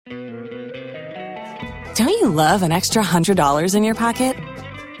Don't you love an extra $100 in your pocket?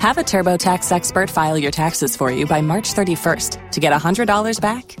 Have a TurboTax expert file your taxes for you by March 31st to get $100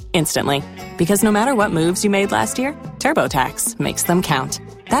 back instantly. Because no matter what moves you made last year, TurboTax makes them count.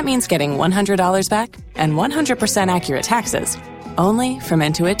 That means getting $100 back and 100% accurate taxes, only from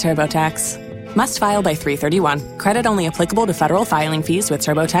Intuit TurboTax. Must file by 3/31. Credit only applicable to federal filing fees with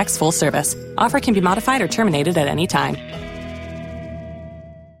TurboTax full service. Offer can be modified or terminated at any time.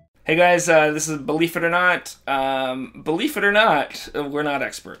 Hey guys, this is Believe It or Not. Believe it or not, we're not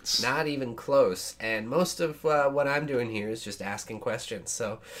experts. Not even close. And most of what I'm doing here is just asking questions.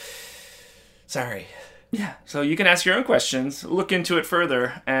 So, sorry. Yeah, so you can ask your own questions, look into it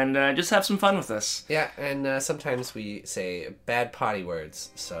further, and just have some fun with us. Yeah, and sometimes we say bad potty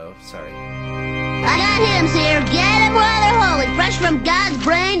words, so sorry. I got hymns here. Get them while they're holy. Fresh from God's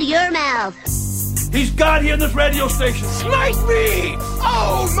brain to your mouth. He's God here in this radio station. Smite me!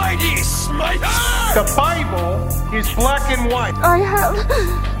 Almighty smite! The Bible is black and white. I have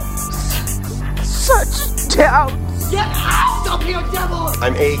such doubts. Get out of here, devil!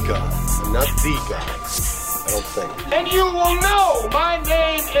 I'm a God. I'm not the God. I don't think. And you will know my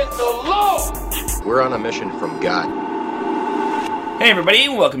name is the Lord! We're on a mission from God. Hey everybody,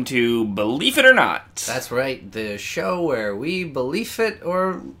 welcome to Believe It or Not. That's right, the show where we believe it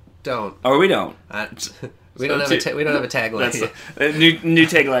or don't. Or we don't. We don't have a tagline. That's a new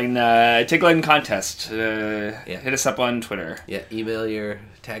tagline. Tagline contest. Hit us up on Twitter. Yeah, email your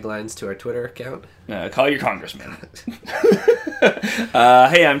taglines to our Twitter account. Call your congressman.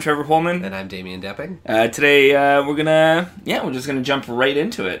 Hey, I'm Trevor Pullman. And I'm Damian Depping. Today, we're just gonna jump right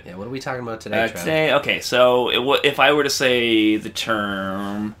into it. Yeah, what are we talking about today, Trevor? Okay, so if I were to say the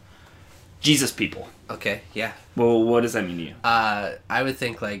term Jesus people. Okay, yeah. Well, what does that mean to you? I would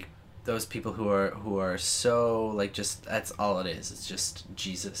think, like, those people who are so, like, just, that's all it is. It's just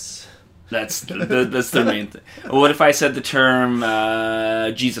Jesus. That's the main thing. What if I said the term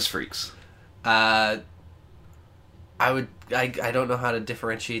Jesus freaks? I don't know how to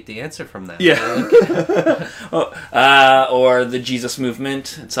differentiate the answer from that. Yeah. Or the Jesus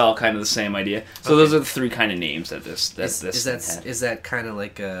movement. It's all kind of the same idea. So those are the three kind of names that this is that kind of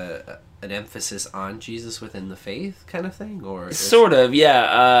like an emphasis on Jesus within the faith kind of thing, or sort of,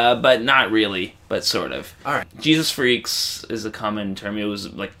 yeah, but not really, but sort of. All right. Jesus freaks is a common term. It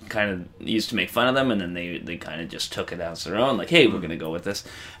was like kind of used to make fun of them, and then they kind of just took it as their own, like, hey, we're gonna go with this.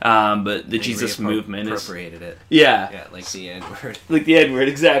 But the Jesus movement appropriated it. Yeah, like the N-word. Like the N-word,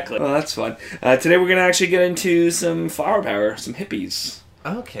 exactly. Well, that's fun. Today we're gonna actually get into some flower power, some hippies.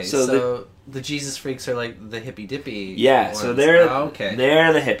 Okay, so the Jesus freaks are like the hippy dippy. Yeah, ones. so they're okay.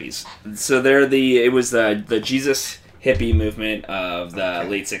 They're the hippies. So it was the Jesus hippie movement of the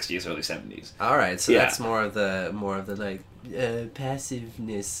late 60s, early 70s. All right, so that's more of the like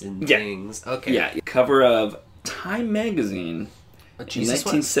passiveness and things. Okay. Yeah, cover of Time magazine. In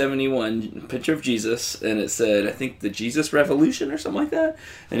 1971, picture of Jesus, and it said, I think, the Jesus Revolution or something like that.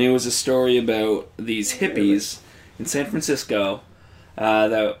 And it was a story about these hippies in San Francisco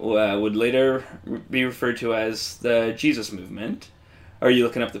that would later be referred to as the Jesus movement. Are you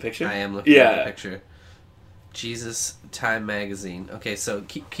looking up the picture? I am looking at the picture. Jesus Time magazine. Okay, so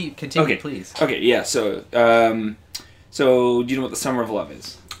keep continue, please. Okay, yeah. So do you know what the Summer of Love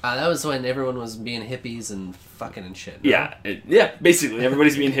is? That was when everyone was being hippies and fucking and shit. No? Yeah, basically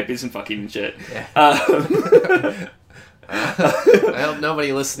everybody's being hippies and fucking and shit. Yeah. I hope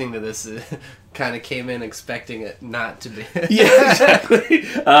nobody listening to this kind of came in expecting it not to be. Yeah, exactly.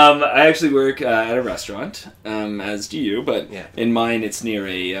 I actually work at a restaurant, as do you, but in mine it's near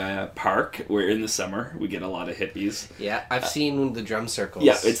a park where in the summer we get a lot of hippies. Yeah, I've seen the drum circles.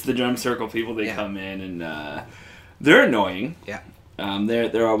 Yeah, it's the drum circle people. They come in and they're annoying. Yeah.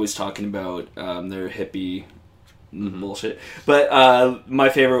 They're always talking about their hippie bullshit. But my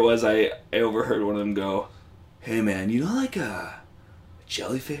favorite was I overheard one of them go, "Hey man, you know like a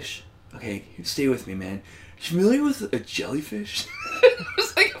jellyfish? Okay, stay with me, man. You familiar with a jellyfish?" I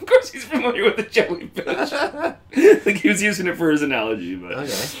was like, of course he's familiar with a jellyfish. Like he was using it for his analogy, but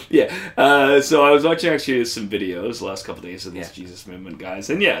okay. Yeah. So I was watching actually some videos the last couple days of these Jesus movement guys,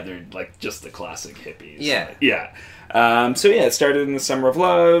 and they're like just the classic hippies. Yeah. Like, yeah. It started in the Summer of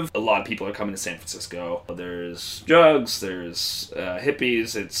Love. A lot of people are coming to San Francisco. There's drugs, there's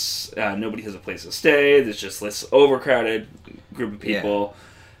hippies, it's nobody has a place to stay, there's just this overcrowded group of people.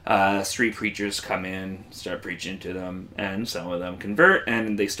 Street preachers come in, start preaching to them, and some of them convert,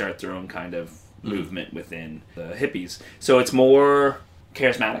 and they start their own kind of movement within the hippies. So it's more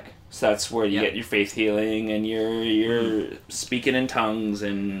charismatic. So that's where you get your faith healing and you're speaking in tongues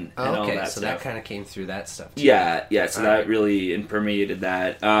and all that stuff. So that kind of came through that stuff too. Yeah. So that really permeated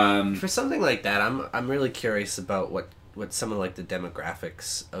that. For something like that, I'm really curious about what some of like the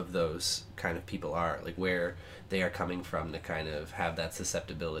demographics of those kind of people are, like where they are coming from to kind of have that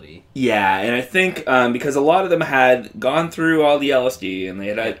susceptibility. Yeah, and I think because a lot of them had gone through all the LSD and they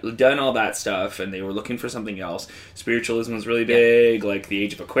had done all that stuff and they were looking for something else. Spiritualism was really big, like the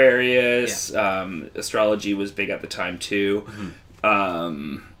Age of Aquarius. Astrology was big at the time too.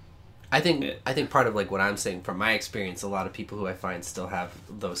 I think part of like what I'm saying from my experience, a lot of people who I find still have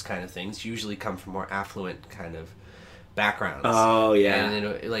those kind of things usually come from more affluent kind of backgrounds. Oh yeah,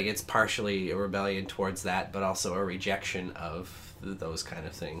 and like it's partially a rebellion towards that, but also a rejection of those kind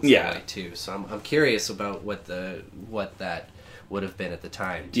of things. Yeah, too. So I'm curious about what that would have been at the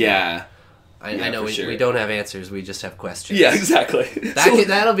time. Too. Yeah. I know we don't have answers. We just have questions. Yeah, exactly.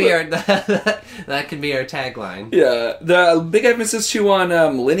 That'll be our that can be our tagline. Yeah, the big emphasis too on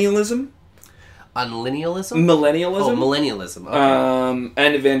millennialism. On linealism? Millennialism. Oh, millennialism. Okay.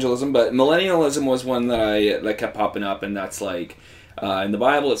 And evangelism, but millennialism was one that kept popping up, and that's like in the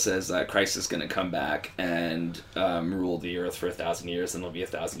Bible it says that Christ is going to come back and rule the earth for 1,000 years, and there'll be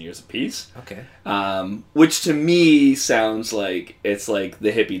 1,000 years of peace. Okay. Which to me sounds like it's like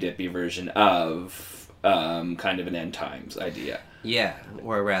the hippy dippy version of kind of an end times idea. Yeah,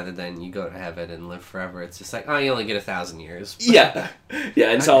 or rather than you go to heaven and live forever, it's just like, oh, you only get 1,000 years. Yeah,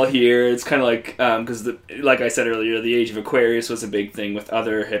 it's all here. It's kind of like, because like I said earlier, the Age of Aquarius was a big thing with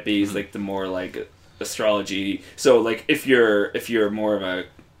other hippies, like the more like astrology. So like if you're more of a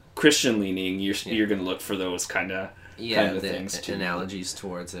Christian leaning, you're going to look for those kind of things too. Analogies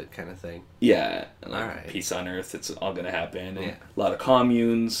towards it kind of thing. Yeah, like all right. Peace on earth, it's all going to happen. And a lot of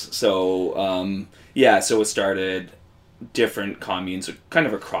communes. So so it started different communes kind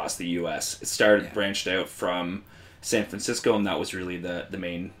of across the U.S. It started branched out from San Francisco, and that was really the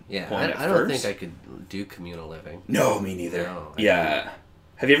main point at I don't first. think I could do communal living. No, me neither. No,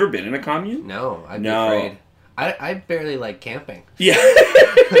 have you ever been in a commune? No, I'd be afraid. I barely like camping. Yeah.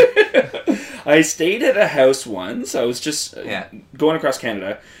 I stayed at a house once. I was just going across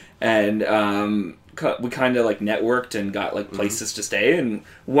Canada, and we kind of like networked and got like places to stay, and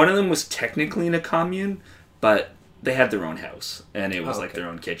one of them was technically in a commune, but they had their own house, and it was like their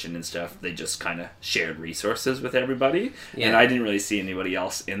own kitchen and stuff. They just kind of shared resources with everybody, and I didn't really see anybody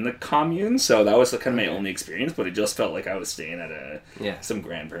else in the commune, so that was kind of my only experience, but it just felt like I was staying at some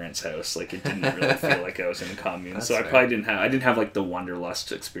grandparents' house. Like, it didn't really feel like I was in a commune, so I probably didn't have like the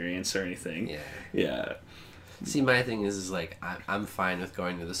wanderlust experience or anything. Yeah. See, my thing is like I'm fine with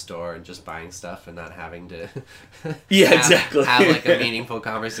going to the store and just buying stuff and not having to have like a meaningful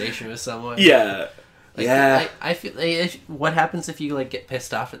conversation with someone. Yeah. Like, I feel like what happens if you like get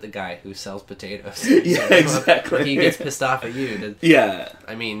pissed off at the guy who sells potatoes? Exactly. He gets pissed off at you.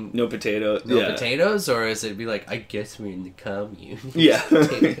 I mean, no potatoes, or is it be like, I guess we're in the commune?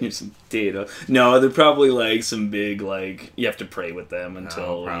 Here's some potato. No, they're probably like some big like you have to pray with them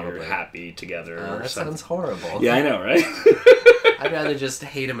until you're happy together. That sounds horrible. Yeah, I know, right? I'd rather just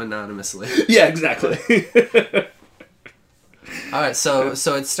hate him anonymously. Yeah, exactly. All right, so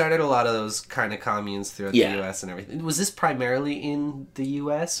it started a lot of those kind of communes throughout the U.S. and everything. Was this primarily in the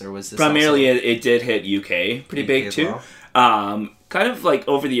U.S. or was this primarily? Also... It did hit UK pretty big too. Well? Kind of like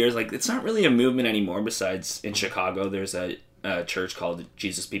over the years, like it's not really a movement anymore. Besides in Chicago, there's a church called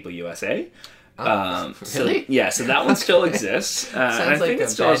Jesus People USA. Really? So that one still exists. And I think it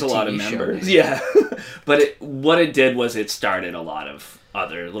still has a lot of members. Show, yeah, but what it did was it started a lot of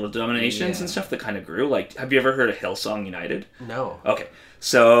other little denominations and stuff that kind of grew. Like, have you ever heard of Hillsong United? No. Okay,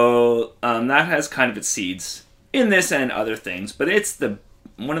 so that has kind of its seeds in this and other things, but it's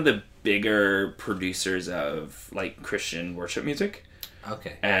one of the bigger producers of like Christian worship music.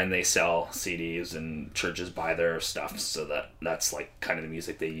 Okay. And they sell CDs and churches buy their stuff, so that's like kind of the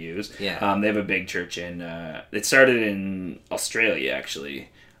music they use. Yeah. They have a big church it started in Australia actually,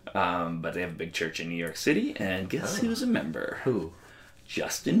 but they have a big church in New York City, and guess who's a member? Who?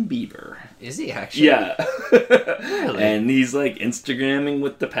 Justin Bieber. Is he actually? Yeah. Really? And he's like Instagramming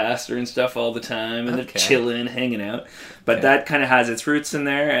with the pastor and stuff all the time, and they're chilling, hanging out. But that kind of has its roots in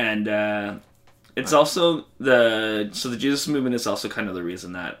there, and it's also the Jesus movement is also kind of the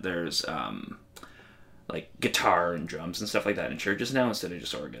reason that there's like guitar and drums and stuff like that in churches now instead of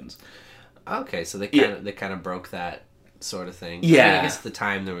just organs. Okay, so they kind of broke that sort of thing. Yeah. I mean, I guess at the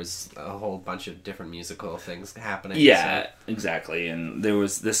time there was a whole bunch of different musical things happening. Yeah, exactly. And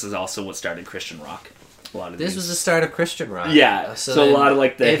this is also what started Christian rock. a lot of This these. was the start of Christian rock. Yeah, so a then lot of,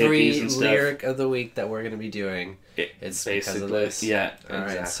 like, the every hippies and stuff. lyric of the week that we're going to be doing, it's because of this. Yeah, All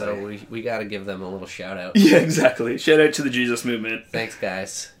right, so we got to give them a little shout out. Yeah, exactly. Shout out to the Jesus movement. Thanks,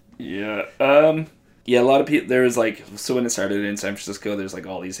 guys. Yeah. Yeah, a lot of people, there was like, so when it started in San Francisco, there's like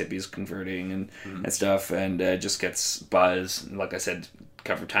all these hippies converting and stuff, and it just gets buzz. And like I said,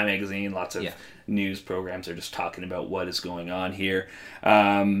 cover Time Magazine, lots of news programs are just talking about what is going on here.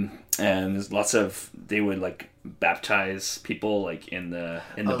 And there's lots of, they would like baptize people like in the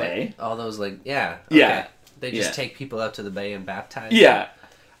bay. Like, all those like, yeah. Okay. Yeah. They just take people out to the bay and baptize Yeah.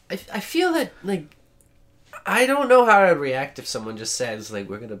 them. I feel that, like, I don't know how I'd react if someone just says, like,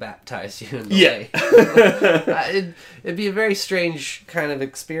 we're going to baptize you in the bay. It'd be a very strange kind of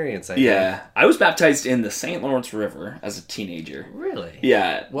experience, I think. I was baptized in the St. Lawrence River as a teenager. Really?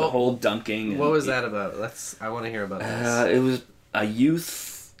 Yeah, the whole dunking. What was that about? I want to hear about this. It was a youth,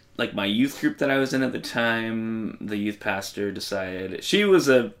 like my youth group that I was in at the time. The youth pastor decided she was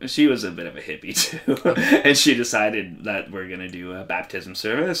a bit of a hippie too, and she decided that we're gonna do a baptism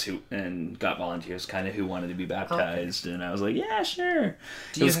service. And got volunteers kind of who wanted to be baptized, and I was like, yeah, sure.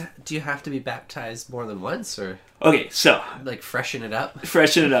 Do you have to be baptized more than once, or okay, so like freshen it up?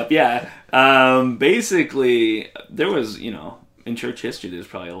 Freshen it up, yeah. Basically, there was in church history, there's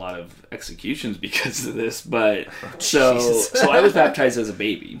probably a lot of executions because of this, but so I was baptized as a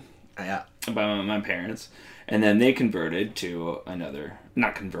baby by my parents, and then they converted to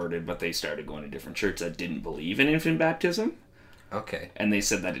not converted, but they started going to a different church that didn't believe in infant baptism. Okay. And they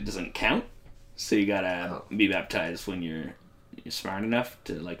said that it doesn't count, so you gotta be baptized when you're smart enough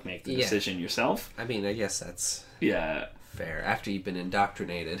to like make the decision yourself. I mean, I guess that's fair after you've been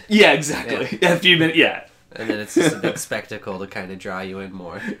indoctrinated. Yeah, exactly. Yeah. After you've been and then it's just a big spectacle to kind of draw you in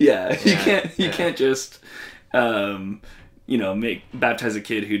more. Yeah, you can't just baptize a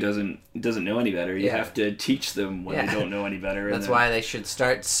kid who doesn't know any better. You have to teach them when they don't know any better. That's why they should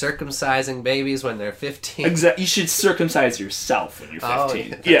start circumcising babies when they're 15. Exactly. You should circumcise yourself when you're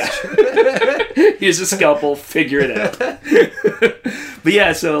 15. Yeah. Here's a scalpel. Figure it out. But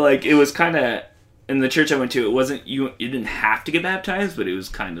yeah, so like it was kind of in the church I went to. It wasn't you didn't have to get baptized, but it was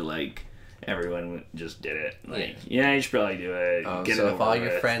kind of like. Everyone just did it. Like, you should probably do it. So if all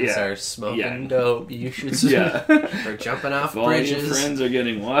your friends are smoking dope, you should or jumping off if bridges. All your friends are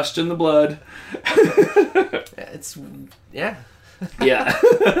getting washed in the blood. It's yeah.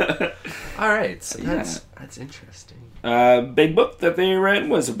 All right, so that's interesting. Big book that they read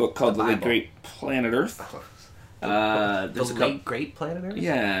was a book called The Late Great Planet Earth. The Late Great Planet Earth?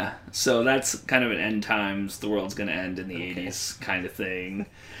 Yeah. So that's kind of an end times, the world's going to end in the 80s kind of thing.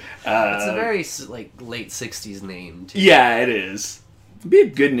 It's a very late 60s name, too. Yeah, it is. It'd be a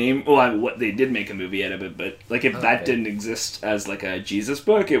good name. Well, they did make a movie out of it, but like if that didn't exist as like a Jesus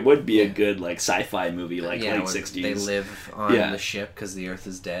book, it would be a good like sci-fi movie, like late 60s. They live on the ship because the Earth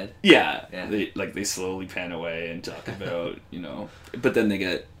is dead. Yeah. They slowly pan away and talk about but then they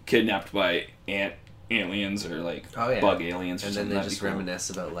get kidnapped by aliens or like bug aliens, and then they just reminisce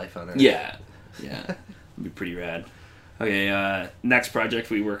about life on Earth. Yeah. It'd be pretty rad. Okay, next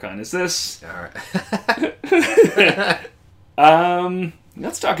project we work on is this. All right.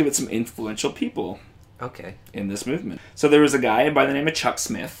 Let's talk about some influential people. Okay. In this movement. So there was a guy by the name of Chuck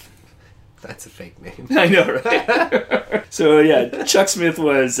Smith. That's a fake name. I know, right? So Chuck Smith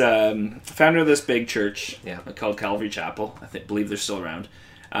was founder of this big church called Calvary Chapel. Believe they're still around.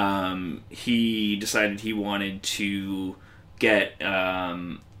 He decided he wanted to get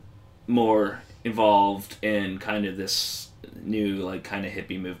more involved in kind of this new like kind of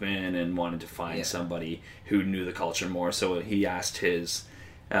hippie movement and wanted to find somebody who knew the culture more. So he asked his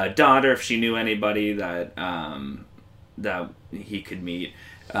daughter if she knew anybody that he could meet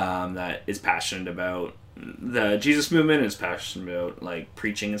that is passionate about the Jesus movement and is passionate about like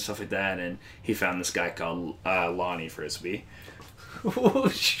preaching and stuff like that. And he found this guy called Lonnie Frisbee.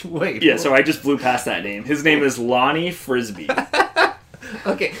 Wait. Yeah, so I just blew past that name. His name is Lonnie Frisbee.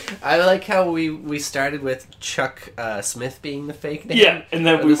 Okay, I like how we started with Chuck Smith being the fake name. Yeah, and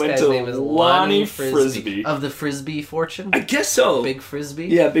then we went to Lonnie Frisbee. Of the Frisbee fortune? I guess so. Big Frisbee?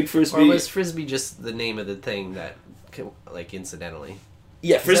 Yeah, Big Frisbee. Or was Frisbee just the name of the thing that, like, incidentally?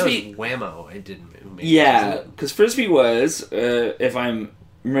 Yeah, Frisbee... That was Whammo. It didn't make because Frisbee was, if I'm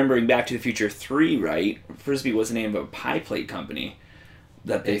remembering Back to the Future 3 right, Frisbee was the name of a pie plate company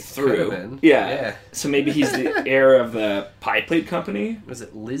that they threw. Yeah. So maybe he's the heir of the pie plate company. Was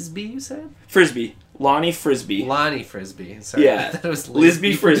it Lisby, you said? Frisbee. Lonnie Frisbee. Lonnie Frisbee. Sorry. Yeah. That was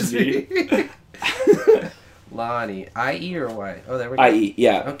Lisby Frisbee. Lonnie. I-E or Y? Oh, there we go. I-E,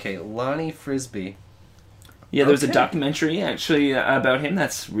 yeah. Okay, Lonnie Frisbee. Yeah, there's a Okay. documentary actually about him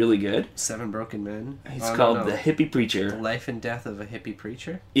that's really good. 7 Broken Men. It's called The Hippie The Preacher. Life and Death of a Hippie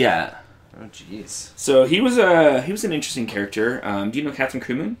Preacher. Yeah. Oh, jeez. So he was an interesting character. Do you know Catherine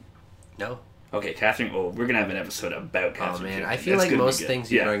Kuhlman? No. Okay, Catherine. Oh, we're gonna have an episode about Oh Catherine. man, Kuhlman. I feel That's like gonna be most good.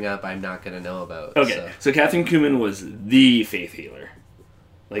 things you Yeah. bring up, I'm not gonna know about. Okay, so Catherine Kuhlman was the faith healer.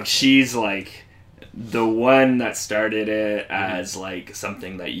 Like she's like the one that started it as like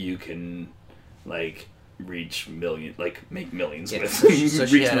something that you can like reach make millions Yeah, with. so she Reach had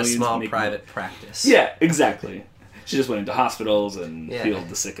a millions, small make private practice. Yeah, exactly. She just went into hospitals and Yeah. healed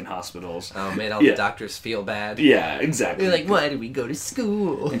the sick in hospitals. Oh, made all Yeah. the doctors feel bad. Yeah, exactly. They're like, why did we go to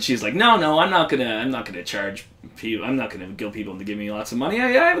school? And she's like, no, I'm not gonna charge people. I'm not gonna guilt people into giving me lots of money. I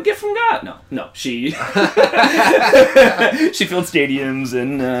have a gift from God. No. She she filled stadiums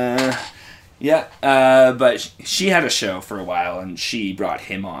and but she had a show for a while and she brought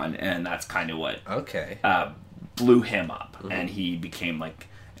him on, and that's kind of what Okay. blew him up, and he became like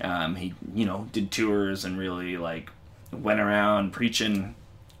he did tours and really like went around preaching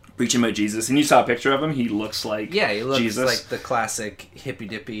about Jesus. And you saw a picture of him. He looks like Yeah, he looks Jesus. like the classic hippy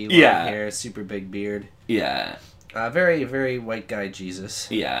dippy long Yeah. hair, super big beard. Yeah. Very, very white guy Jesus.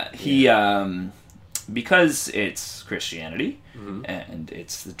 Yeah, he because it's Christianity and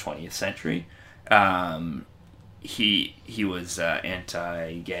it's the 20th century. He was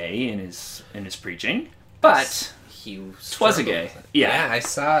anti-gay in his preaching, but He twas a gay. Yeah. I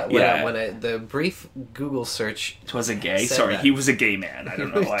saw it when the brief Google search. twas a gay. Said Sorry, that. he was a gay man. I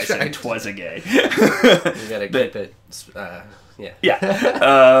don't know why I said Tried twas a gay. You gotta keep it. Yeah.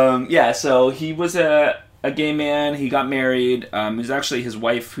 Yeah. So he was a gay man. He got married. It was actually his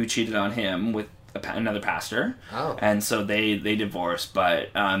wife who cheated on him with another pastor. Oh. And so they divorced. But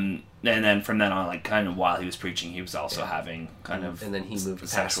and then from then on, like kind of while he was preaching, he was also having kind of And then he moved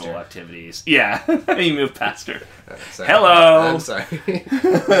sexual pastor. activities. Yeah. He moved pastor. Sorry. Hello. I'm sorry. We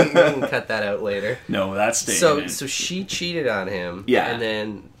can cut that out later. No, that's staying in. So she cheated on him. Yeah. And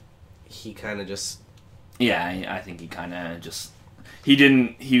then he kind of just. Yeah, I think he kind of just.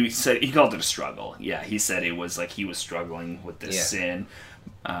 He said he called it a struggle. Yeah, he said it was like he was struggling with this sin.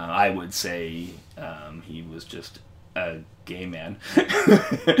 I would say he was just a gay man.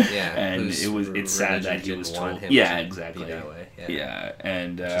 Yeah, and whose it's sad that he religion was didn't want told. him Yeah, to exactly. be that way. Yeah,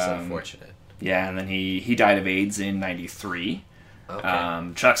 and Which is unfortunate. Yeah, and then he died of AIDS in '93.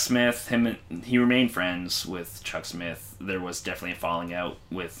 Okay. Chuck Smith, he remained friends with Chuck Smith. There was definitely a falling out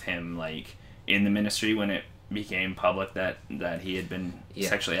with him, like in the ministry when it became public that he had been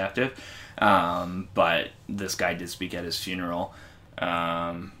sexually active. But this guy did speak at his funeral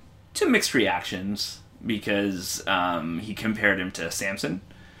to mixed reactions because he compared him to Samson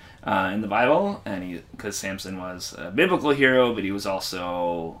in the Bible, and because Samson was a biblical hero, but he was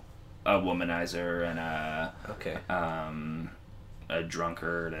also a womanizer and a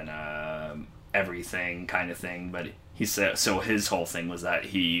drunkard and everything kind of thing. But he said so. His whole thing was that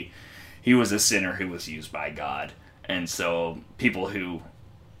he was a sinner who was used by God, and so people who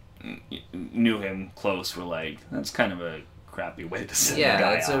knew him close were like, "That's kind of a crappy way to send the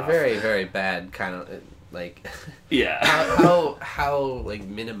guy it's off." a very, very bad kind of like. Yeah. how like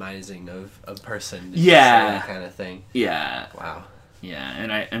minimizing of a person. Yeah. That kind of thing. Yeah. Wow. Yeah,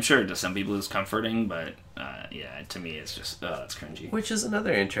 and I'm sure to some people it's comforting, but to me it's just it's cringy. Which is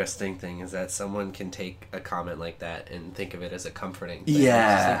another interesting thing, is that someone can take a comment like that and think of it as a comforting thing.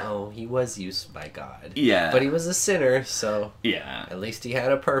 Yeah. It's just like, oh, he was used by God. Yeah. But he was a sinner, so Yeah. at least he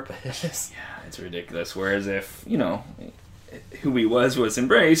had a purpose. Yeah, it's ridiculous. Whereas if, who he was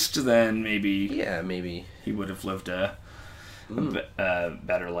embraced, then maybe maybe. he would have lived a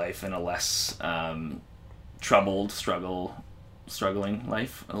better life and a less troubled, struggling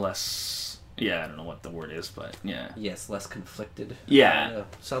life. A less, I don't know what the word is, but yeah. Yes, less conflicted. Yeah.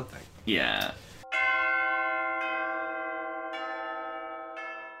 Something. Yeah.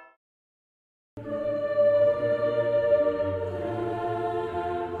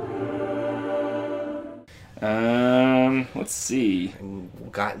 Let's see. And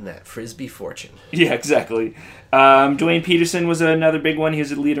gotten that frisbee fortune. Yeah, exactly. Dwayne Peterson was another big one. He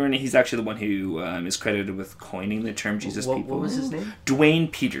was a leader, and he's actually the one who is credited with coining the term Jesus people. What was his name?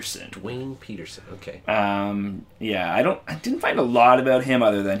 Dwayne Peterson. Dwayne Peterson. Okay. Yeah, I didn't find a lot about him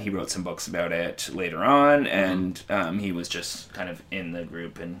other than he wrote some books about it later on, and he was just kind of in the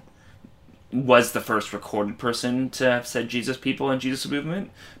group and was the first recorded person to have said Jesus people and Jesus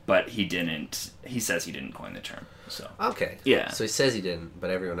movement, but he says he didn't coin the term. So Okay. Yeah. So he says he didn't, but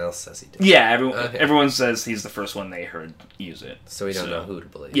everyone else says he did. yeah, Okay. everyone says he's the first one they heard use it. So we don't know who to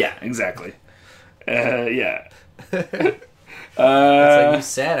believe. Yeah, exactly. Yeah. It's like you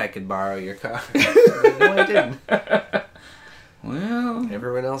said I could borrow your car. No, I didn't. Well,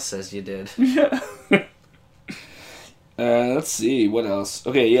 everyone else says you did. Yeah. Let's see what else.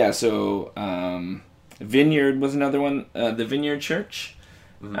 Okay, yeah. So Vineyard was another one. The Vineyard Church.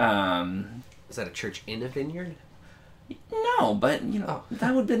 Mm-hmm. Is that a church in a vineyard? No, but that would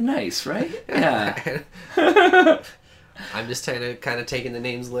have been nice, right? Yeah. I'm just kind of taking the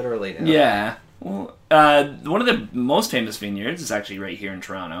names literally now. Yeah. Well, one of the most famous vineyards is actually right here in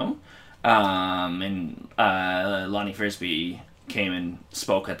Toronto, and Lonnie Frisbee came and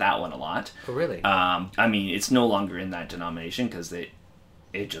spoke at that one a lot. Oh, really? I mean, it's no longer in that denomination because it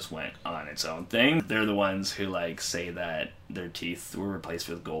just went on its own thing. They're the ones who say that their teeth were replaced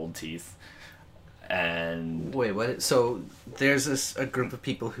with gold teeth. And wait, what? So there's a group of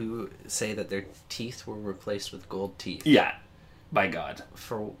people who say that their teeth were replaced with gold teeth. Yeah, by God.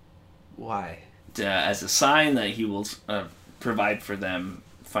 For why? As a sign that He will provide for them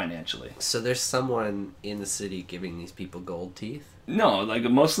financially. So there's someone in the city giving these people gold teeth? No,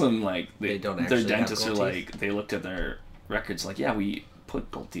 most of them they don't actually their dentists have are teeth? they looked at their records yeah, we put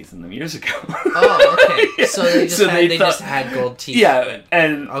gold teeth in them years ago. Oh, okay. So they just had gold teeth. Yeah,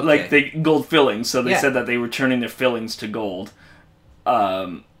 and okay. Gold fillings. So they said that they were turning their fillings to gold,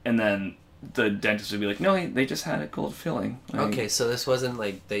 and then the dentist would be like, "No, they just had a gold filling." Okay, so this wasn't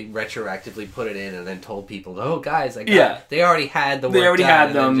they retroactively put it in and then told people, "Oh, guys, they already had the work they already done,"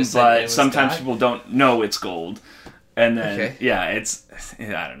 had them, but sometimes God. people don't know it's gold. And then,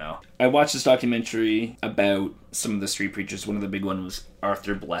 I don't know. I watched this documentary about some of the street preachers. One of the big ones was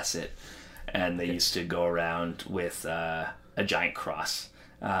Arthur Blessitt. And they used to go around with a giant cross,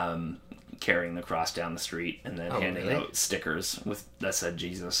 carrying the cross down the street, and then handing out stickers that said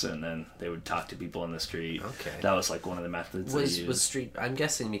Jesus, and then they would talk to people in the street. Okay. That was one of the methods they used. Was street... I'm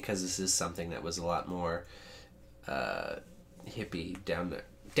guessing because this is something that was a lot more hippie, down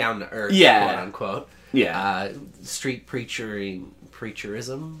to earth, quote unquote. Yeah. Street preachery.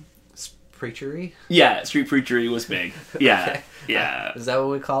 Yeah, street preachery was big. Yeah. Okay. Yeah. Is that what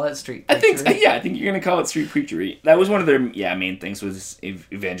we call it? Street preachery? I think you're going to call it street preachery. That was one of their main things was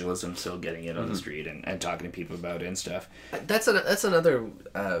evangelism, still getting it on the street and talking to people about it and stuff. That's another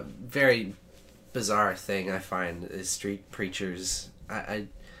very bizarre thing I find is street preachers. I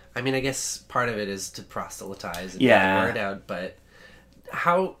mean, I guess part of it is to proselytize and get the word out, but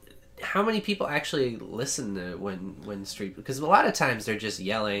how many people actually listen to when street... Because a lot of times they're just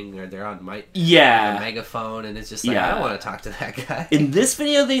yelling or they're on a megaphone, and it's just I don't want to talk to that guy. In this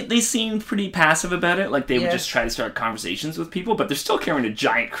video, they seemed pretty passive about it. They would just try to start conversations with people, but they're still carrying a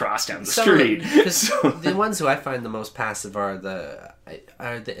giant cross down the street. The ones who I find the most passive are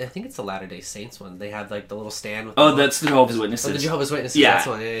I think it's the Latter-day Saints one. They have the little stand with... that's the Jehovah's Witnesses. Oh, the Jehovah's Witnesses. Yeah. That's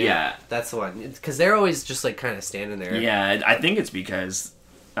the one. Yeah. That's the one. Because they're always just kind of standing there. Yeah, I think it's because...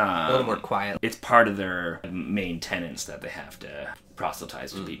 a little more quiet. It's part of their main tenets that they have to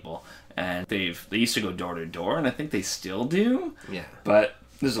proselytize with people, and they used to go door to door, and I think they still do. Yeah, but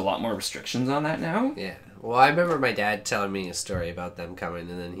there's a lot more restrictions on that now. Yeah. Well, I remember my dad telling me a story about them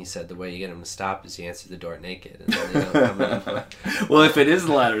coming, and then he said the way you get them to stop is you answer the door naked, and then they don't come in. Well, if it is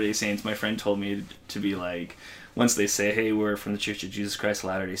the Latter-day Saints, my friend told me to be once they say, "Hey, we're from the Church of Jesus Christ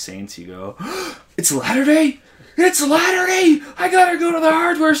Latter-day Saints," you go, "It's Latter-day? It's Latter-day! I gotta go to the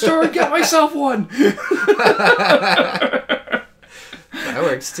hardware store and get myself one!" That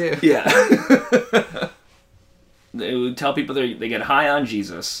works too. Yeah. They would tell people they get high on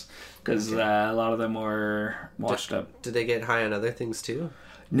Jesus, because a lot of them were washed up. Do they get high on other things too?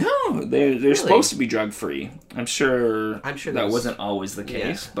 No, they're supposed to be drug free. I'm sure that wasn't always the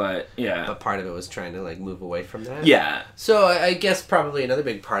case, but yeah. But part of it was trying to move away from that. Yeah. So I guess probably another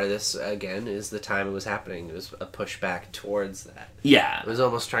big part of this again is the time it was happening. It was a pushback towards that. Yeah. It was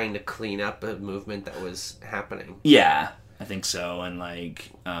almost trying to clean up a movement that was happening. Yeah, I think so, and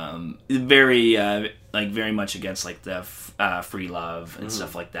very much against the free love and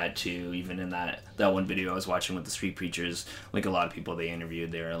stuff like that too. Even in that one video I was watching with the street preachers, a lot of people they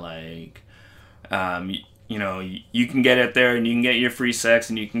interviewed, they were you can get it there and you can get your free sex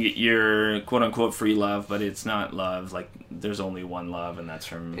and you can get your quote unquote free love, but it's not love. There's only one love, and that's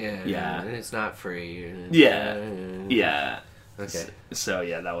from and it's not free. Yeah. Okay. So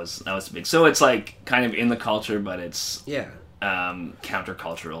that was big. So it's kind of in the culture, but it's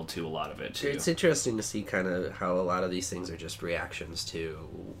countercultural to a lot of it too. It's interesting to see kind of how a lot of these things are just reactions to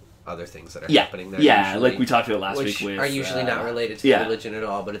other things that are happening there. Yeah, usually, we talked about last week with... are usually not related to religion at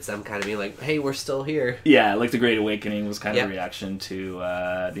all, but it's them kind of being hey, we're still here. Yeah, the Great Awakening was kind of a reaction to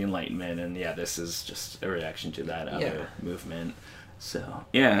the Enlightenment, and this is just a reaction to that other movement. So,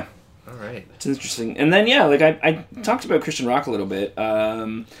 yeah. All right. It's interesting. And then, yeah, like I talked about Christian rock a little bit.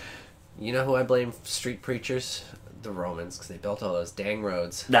 You know who I blame street preachers? The Romans, because they built all those dang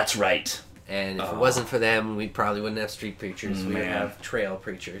roads. That's right. And if it wasn't for them, we probably wouldn't have street preachers. We would Man. have trail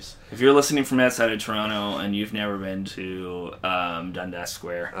preachers. If you're listening from outside of Toronto and you've never been to Dundas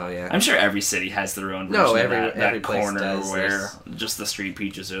Square, Oh, yeah. I'm sure every city has their own version every of that place corner does. where There's- just the street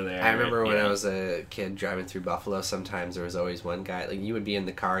preachers are there. I remember when Yeah. I was a kid driving through Buffalo, sometimes there was always one guy, like you would be in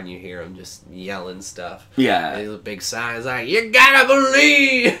the car and you hear him just yelling stuff. Yeah. And the big signs like, you gotta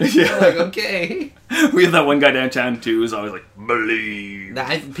believe! Yeah. Like, okay. We have that one guy downtown too who's always like, believe.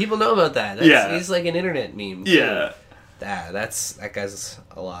 People know about that. Yeah. He's like an internet meme. too. Yeah. That guy's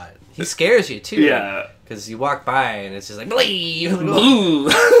a lot. He scares you too. Yeah. Because you walk by and it's just like, believe! Blue.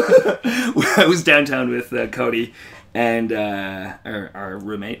 I was downtown with Cody and our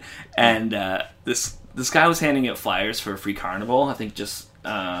roommate, and this guy was handing out flyers for a free carnival. I think just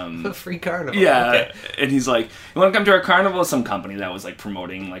A free carnival. yeah, Okay. and he's like, "You want to come to our carnival?" Some company that was like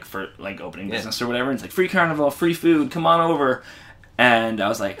promoting like for like opening business or whatever. And it's like free carnival, free food. Come on over. And I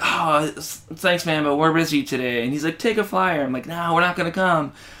was like, "Oh, thanks, man, but we're busy today." And he's like, "Take a flyer." I'm like, "No, we're not gonna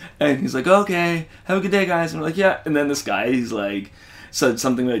come." And he's like, "Okay, have a good day, guys." And we're like, "Yeah." And then this guy, he's like, said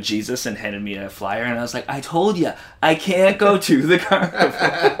something about Jesus and handed me a flyer, and I was like, "I told you, I can't go to the carnival."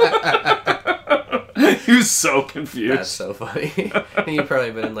 He was so confused. That's so funny. And you've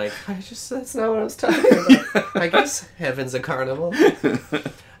probably been like, that's not what I was talking about. I guess heaven's a carnival. You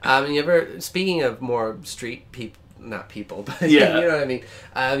ever, speaking of more street people, not people, but Yeah. you know what I mean.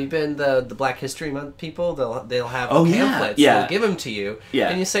 You've been the Black History Month people. They'll have Oh, yeah. pamphlets. Yeah. They'll give them to you. Yeah.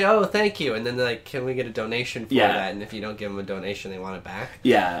 And you say, "Oh, thank you," and then they're like, "Can we get a donation for Yeah. that?" And if you don't give them a donation, they want it back.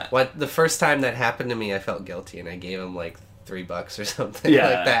 Yeah. The first time that happened to me, I felt guilty, and I gave them like $3 or something Yeah.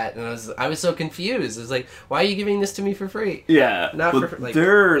 like that. And I was so confused. I was like, "Why are you giving this to me for free?" Yeah. Not Well, for, like-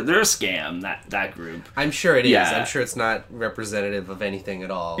 they're a scam, that group. I'm sure it is. Yeah. I'm sure it's not representative of anything at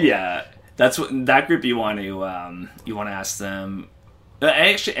all. Yeah. That's what that group you want to ask them.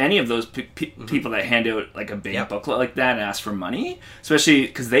 Actually, any of those people that hand out like a big Yep. booklet like that and ask for money, especially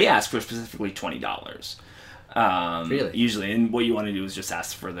because they ask for specifically $20. Really? Usually, and what you want to do is just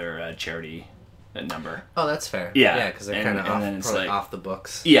ask for their charity number. Oh, that's fair. Yeah. Yeah, because they're And- kind of and then it's like- off the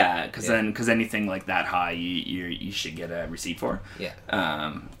books. Yeah, because Yeah. anything like that high, you should get a receipt for. Yeah.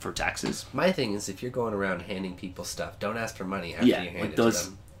 For taxes. My thing is, if you're going around handing people stuff, don't ask for money after Yeah, you hand like it to those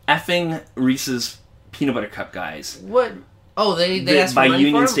them. effing Reese's peanut butter cup guys. What? Oh, they ask by for money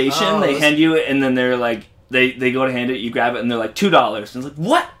Union for 'em? Station, Oh, they those- hand you it, and then they're like, they go to hand it, you grab it, and they're like $2. And it's like,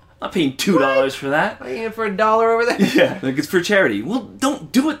 what? I'm not paying $2 for that. Are you in for $1 over there? Yeah, like it's for charity. Well,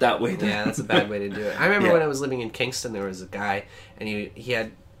 don't do it that way then. Yeah, that's a bad way to do it. I remember Yeah. when I was living in Kingston, there was a guy, and he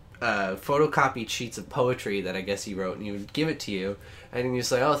had photocopied sheets of poetry that I guess he wrote, and he would give it to you, and he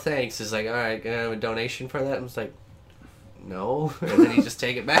was like, "Oh, thanks." He's like, "All right, can I have a donation for that?" I was like, "No," and then he just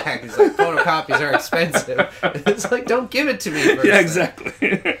take it back. He's like, "Photocopies are expensive." It's like, don't give it to me first. Yeah,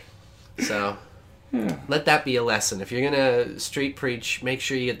 exactly. So, let that be a lesson. If you're gonna street preach, make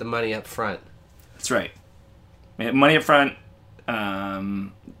sure you get the money up front. That's right. Money up front.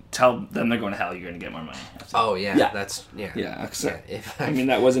 Tell them they're going to hell. You're going to get more money. That's it. Oh yeah, Yeah. that's yeah. Yeah, If I mean,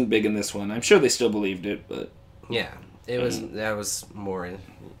 that wasn't big in this one. I'm sure they still believed it, but yeah, it was. That was more.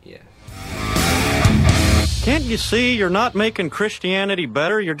 Yeah. Can't you see you're not making Christianity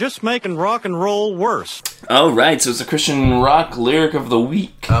better? You're just making rock and roll worse. all right. So it's a Christian rock lyric of the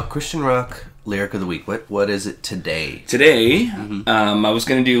week. Christian rock lyric of the week. What is it today? Today, I was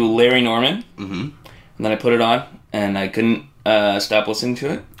going to do Larry Norman, and then I put it on, and I couldn't stop listening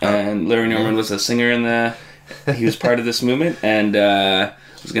to it. And Larry Norman was a singer in he was part of this movement, and I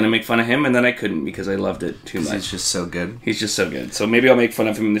was going to make fun of him, and then I couldn't because I loved it too much. It's just so good. He's just so good. So maybe I'll make fun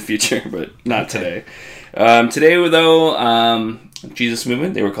of him in the future, but not today. Today, though, Jesus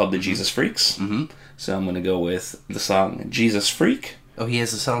Movement, they were called the Jesus Freaks. Mm-hmm. So I'm going to go with the song Jesus Freak. Oh, he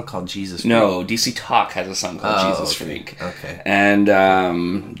has a song called Jesus Freak. No, DC Talk has a song called Jesus okay. Freak. Okay. And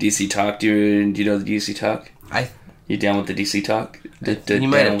DC Talk, do you know the DC Talk? You down with the DC Talk? You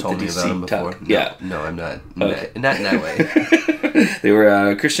might have told me about him before. Yeah. No, I'm not. Okay. Not in that way. They were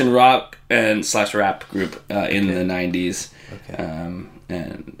a Christian rock and / rap group in the 90s. Okay.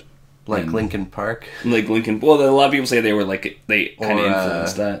 And Like Linkin Park. like Lincoln. Well, a lot of people say they were like they kind of Or,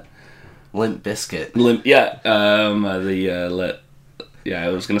 influenced that. Limp Bizkit. I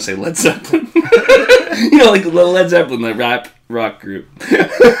was gonna say Led Zeppelin. You know, like Led Zeppelin, the rap rock group.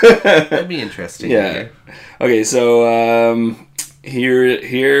 That'd be interesting. to Yeah. hear. Okay, so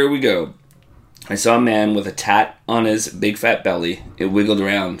here we go. I saw a man with a tat on his big fat belly. It wiggled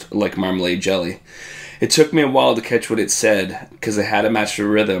around like marmalade jelly. It took me a while to catch what it said, because I had to match the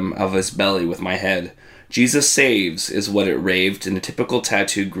rhythm of his belly with my head. Jesus saves is what it raved in a typical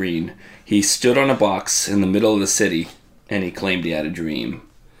tattoo green. He stood on a box in the middle of the city, and he claimed he had a dream.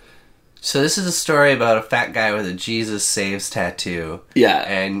 So this is a story about a fat guy with a Jesus Saves tattoo. Yeah.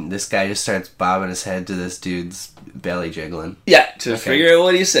 And this guy just starts bobbing his head to this dude's belly jiggling. Yeah, to figure out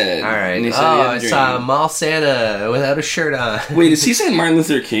what he said. All right. And he said he had a I dream. saw Mall Santa without a shirt on. Wait, is he saying Martin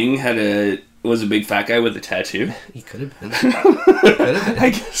Luther King was a big fat guy with a tattoo? He could have been.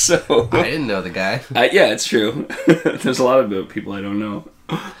 I guess so. I didn't know the guy. Yeah, it's true. There's a lot of people I don't know.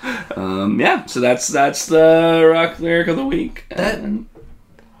 Yeah, so that's the rock lyric of the week.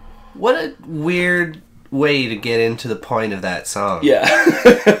 What a weird way to get into the point of that song.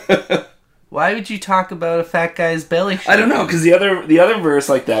 Yeah. Why would you talk about a fat guy's belly shirt? I don't know, because the other verse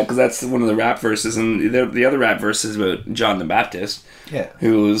like that, because that's one of the rap verses, and the other rap verse is about John the Baptist,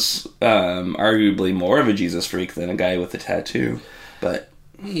 who's arguably more of a Jesus freak than a guy with a tattoo. But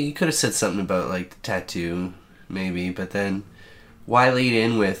you could have said something about like the tattoo, maybe, but then why lead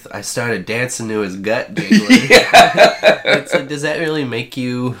in with "I started dancing to his gut jiggling"? It's like, does that really make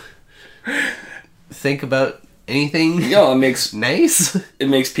you think about anything? Yeah, it makes nice. It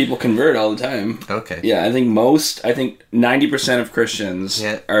makes people convert all the time. Okay. Yeah, I think 90% of Christians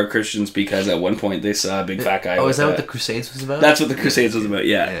are Christians because at one point they saw a big fat guy. Oh, is that what the Crusades was about? That's what the Crusades was about.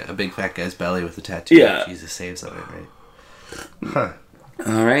 Yeah. A big fat guy's belly with a tattoo. Yeah. Jesus Saves on it, right? Huh.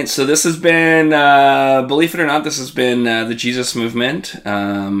 All right, so this has been, believe it or not, this has been the Jesus Movement.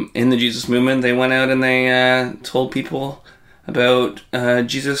 In the Jesus Movement, they went out and they told people about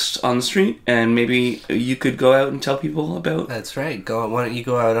Jesus on the street, and maybe you could go out and tell people about... That's right. Why don't you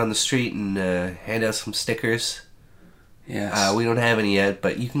go out on the street and hand out some stickers? Yes. We don't have any yet,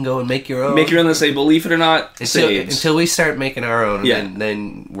 but you can go and make your own. Make your own that say, believe it or not, saves. Until we start making our own,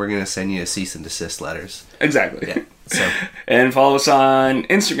 then we're going to send you a cease and desist letters. Exactly. Yeah. So. And follow us on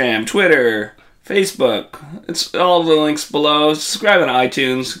Instagram, Twitter, Facebook. It's all the links below. Subscribe on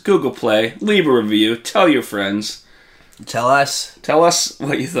iTunes, Google Play, leave a review, tell your friends. Tell us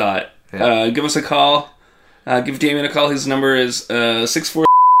what you thought. Yeah. Give us a call. Give Damien a call. His number is 64.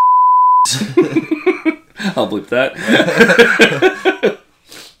 I'll bleep that.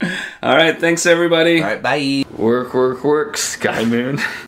 All right, thanks everybody. All right, bye. Work, Sky Moon.